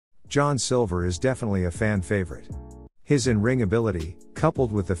John Silver is definitely a fan favorite. His in-ring ability,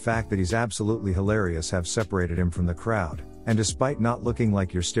 coupled with the fact that he's absolutely hilarious, have separated him from the crowd, and despite not looking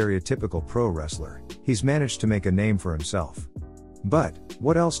like your stereotypical pro wrestler, he's managed to make a name for himself. But,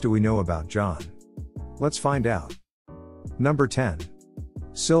 what else do we know about John? Let's find out. Number 10.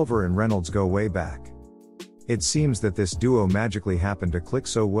 Silver and Reynolds go way back. It seems that this duo magically happened to click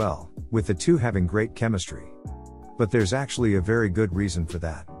so well, with the two having great chemistry. But there's actually a very good reason for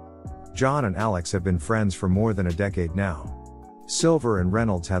that. John and Alex have been friends for more than a decade now. Silver and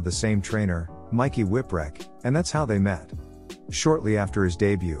Reynolds had the same trainer, Mikey Whipwreck, and that's how they met. Shortly after his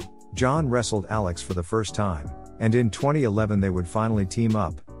debut, John wrestled Alex for the first time, and in 2011 they would finally team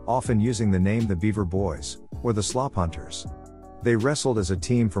up, often using the name the Beaver Boys, or the Slop Hunters. They wrestled as a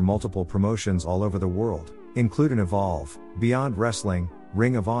team for multiple promotions all over the world, including Evolve, Beyond Wrestling,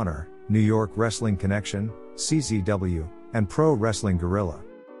 Ring of Honor, New York Wrestling Connection, CZW, and Pro Wrestling Guerrilla.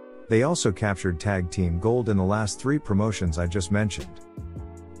 They also captured tag team gold in the last 3 promotions I just mentioned.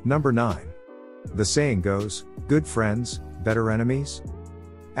 Number 9. The saying goes, good friends, better enemies?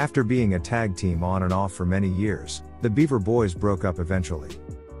 After being a tag team on and off for many years, the Beaver Boys broke up eventually.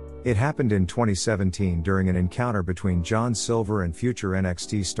 It happened in 2017 during an encounter between John Silver and future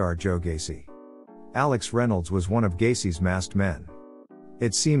NXT star Joe Gacy. Alex Reynolds was one of Gacy's masked men.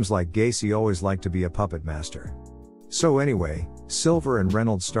 It seems like Gacy always liked to be a puppet master. So anyway, Silver and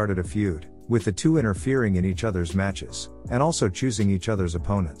Reynolds started a feud, with the two interfering in each other's matches, and also choosing each other's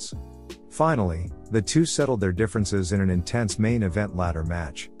opponents. Finally, the two settled their differences in an intense main event ladder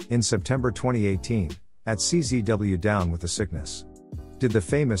match, in September 2018, at CZW Down with the Sickness. Did the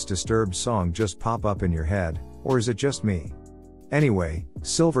famous Disturbed song just pop up in your head, or is it just me? Anyway,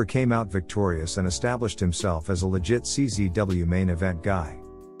 Silver came out victorious and established himself as a legit CZW main event guy.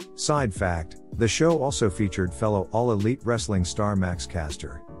 Side fact, the show also featured fellow All Elite Wrestling star Max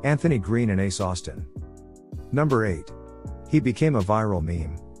Caster, Anthony Green and Ace Austin. Number 8. He became a viral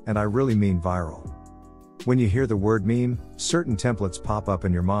meme, and I really mean viral. When you hear the word meme, certain templates pop up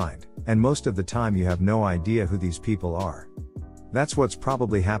in your mind, and most of the time you have no idea who these people are. That's what's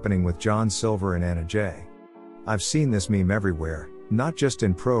probably happening with John Silver and Anna Jay. I've seen this meme everywhere, not just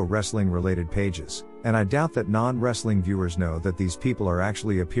in pro wrestling related pages, and I doubt that non-wrestling viewers know that these people are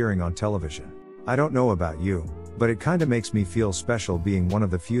actually appearing on television. I don't know about you, but it kinda makes me feel special being one of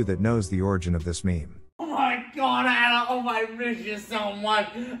the few that knows the origin of this meme. Oh my god, Anna, oh I miss you so much.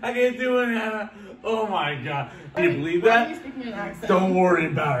 I can't do it, Anna. Oh my god. Can you believe that? Why are you speaking in an accent? Don't worry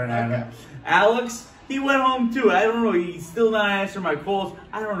about it, Anna. Okay. Alex, he went home too. I don't know, he's still not answering my calls.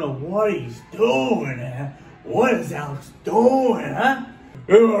 I don't know what he's doing, Anna. What is Alex doing, huh?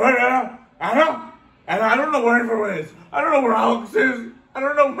 Anna? And I don't know where everyone is. I don't know where Alex is. I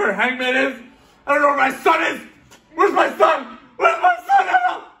don't know where Hangman is. I don't know where my son is. Where's my son? Where's my son,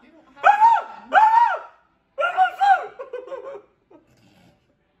 Anna? Anna! Where's my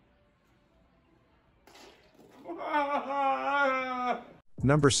son?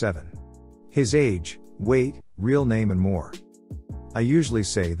 Number 7. His age, weight, real name and more. I usually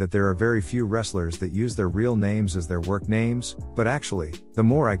say that there are very few wrestlers that use their real names as their work names, but actually, the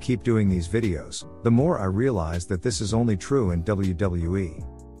more I keep doing these videos, the more I realize that this is only true in WWE.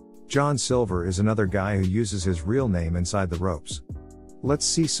 John Silver is another guy who uses his real name inside the ropes. Let's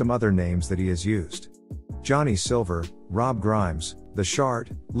see some other names that he has used. Johnny Silver, Rob Grimes, The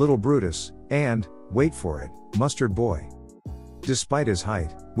Shard, Little Brutus, and, wait for it, Mustard Boy. Despite his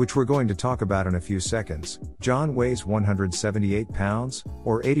height, which we're going to talk about in a few seconds, John weighs 178 pounds,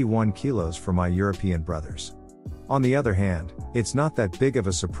 or 81 kilos for my European brothers. On the other hand, it's not that big of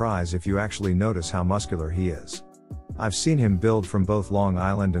a surprise if you actually notice how muscular he is. I've seen him build from both Long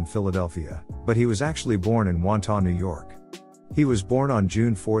Island and Philadelphia, but he was actually born in Wantagh, New York. He was born on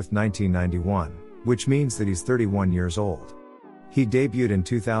June 4, 1991, which means that he's 31 years old. He debuted in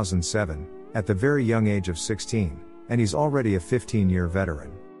 2007, at the very young age of 16, and he's already a 15-year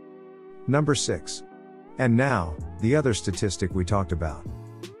veteran. Number 6. And now, the other statistic we talked about.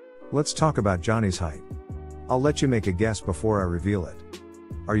 Let's talk about Johnny's height. I'll let you make a guess before I reveal it.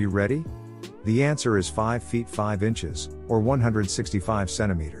 Are you ready? The answer is 5 feet 5 inches, or 165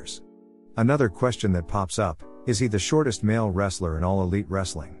 centimeters. Another question that pops up, is he the shortest male wrestler in All Elite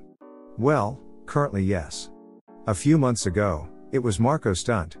Wrestling? Well, currently yes. A few months ago, it was Marco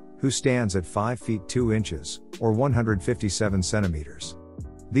Stunt, who stands at 5 feet 2 inches, or 157 centimeters.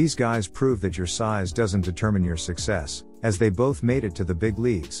 These guys prove that your size doesn't determine your success, as they both made it to the big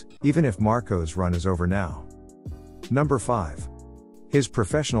leagues, even if Marco's run is over now. Number 5. His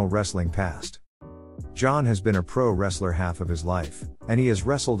professional wrestling past. John has been a pro wrestler half of his life, and he has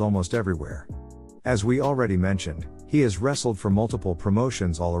wrestled almost everywhere. As we already mentioned, He has wrestled for multiple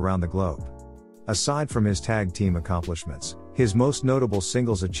promotions all around the globe. Aside from his tag team accomplishments, his most notable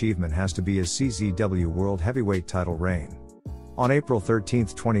singles achievement has to be his CZW World Heavyweight title reign. On April 13,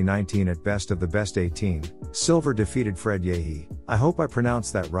 2019 at Best of the Best 18, Silver defeated Fred Yehi, I hope I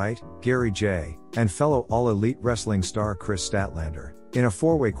pronounced that right, Gary J., and fellow All Elite Wrestling star Chris Statlander, in a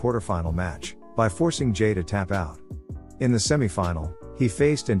four-way quarterfinal match, by forcing Jay to tap out. In the semifinal, he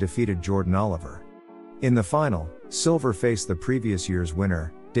faced and defeated Jordan Oliver. In the final, Silver faced the previous year's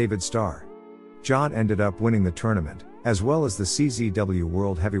winner, David Starr. John ended up winning the tournament, as well as the CZW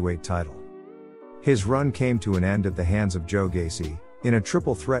World Heavyweight title. His run came to an end at the hands of Joe Gacy, in a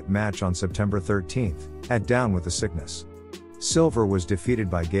triple threat match on September 13th, at Down with the Sickness. Silver was defeated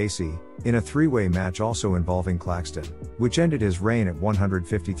by Gacy, in a three-way match also involving Claxton, which ended his reign at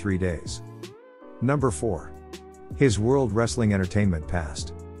 153 days. Number 4. His World Wrestling Entertainment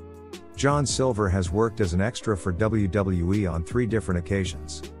past. John Silver has worked as an extra for WWE on 3 different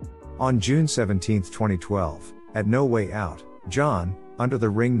occasions. On June 17, 2012, at No Way Out, John, under the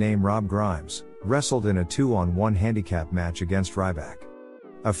ring name Rob Grimes, wrestled in a 2-on-1 handicap match against Ryback.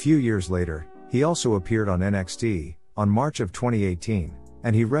 A few years later, he also appeared on NXT, on March of 2018,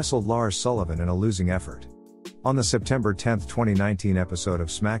 and he wrestled Lars Sullivan in a losing effort. On the September 10, 2019 episode of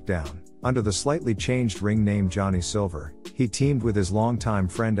SmackDown, under the slightly changed ring name Johnny Silver, he teamed with his longtime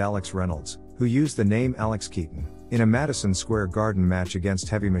friend Alex Reynolds, who used the name Alex Keaton, in a Madison Square Garden match against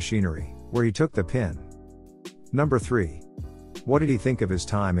Heavy Machinery, where he took the pin. Number 3. What did he think of his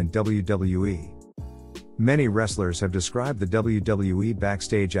time in WWE? Many wrestlers have described the WWE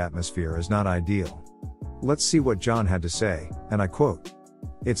backstage atmosphere as not ideal. Let's see what John had to say, and I quote,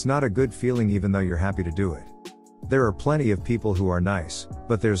 "It's not a good feeling even though you're happy to do it. There are plenty of people who are nice,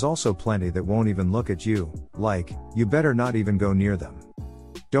 but there's also plenty that won't even look at you, like, you better not even go near them.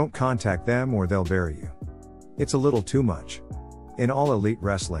 Don't contact them or they'll bury you. It's a little too much. In All Elite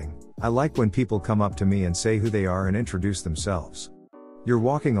Wrestling, I like when people come up to me and say who they are and introduce themselves. You're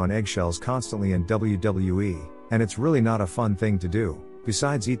walking on eggshells constantly in WWE, and it's really not a fun thing to do,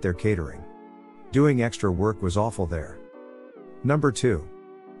 besides eat their catering. Doing extra work was awful there." Number 2.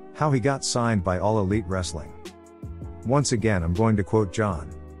 How he got signed by All Elite Wrestling. Once again I'm going to quote John.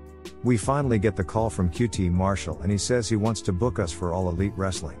 "We finally get the call from QT Marshall and he says he wants to book us for All Elite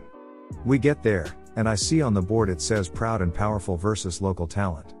Wrestling. We get there, and I see on the board it says Proud and Powerful versus Local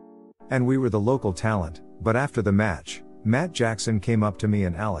Talent. And we were the local talent, but after the match, Matt Jackson came up to me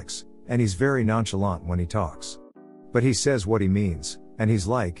and Alex, and he's very nonchalant when he talks. But he says what he means, and he's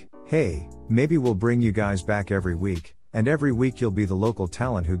like, hey, maybe we'll bring you guys back every week, and every week you'll be the local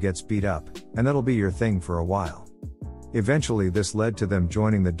talent who gets beat up, and that'll be your thing for a while." Eventually this led to them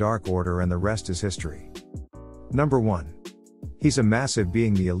joining the Dark Order and the rest is history. Number 1. He's a massive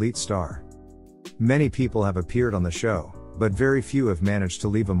being the elite star. Many people have appeared on the show, but very few have managed to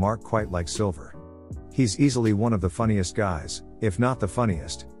leave a mark quite like Silver. He's easily one of the funniest guys, if not the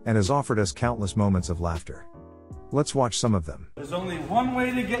funniest, and has offered us countless moments of laughter. Let's watch some of them. There's only one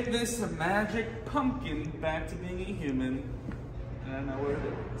way to get this magic pumpkin back to being a human, and I know where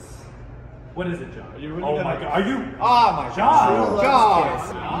it is. What is it, John? Are you really Oh gonna... my God! Are you? Oh my God!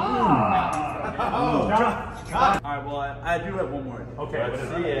 John! All right. Well, I do have one more. Okay. Let's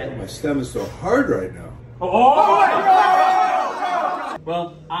see it. My stomach's so hard right now.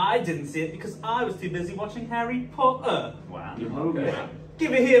 Well, I didn't see it because I was too busy watching Harry Potter. Wow. Okay.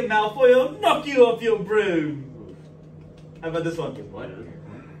 Give it here, Malfoy, or knock you off your broom. How about this one? What?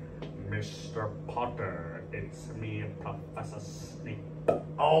 Mr. Potter, it's me, Professor Snape.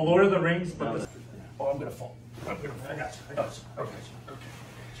 Oh, Lord of the Rings, but this... Oh, I'm gonna fall. I got you. Okay.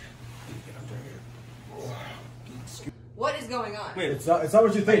 Get under here. What is going on? Wait, It's not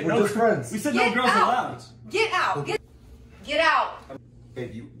what you think. We're just friends. we said Get no girls out. allowed. Get out! Get out! Hey,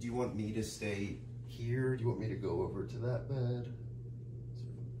 do you want me to stay here? Do you want me to go over to that bed?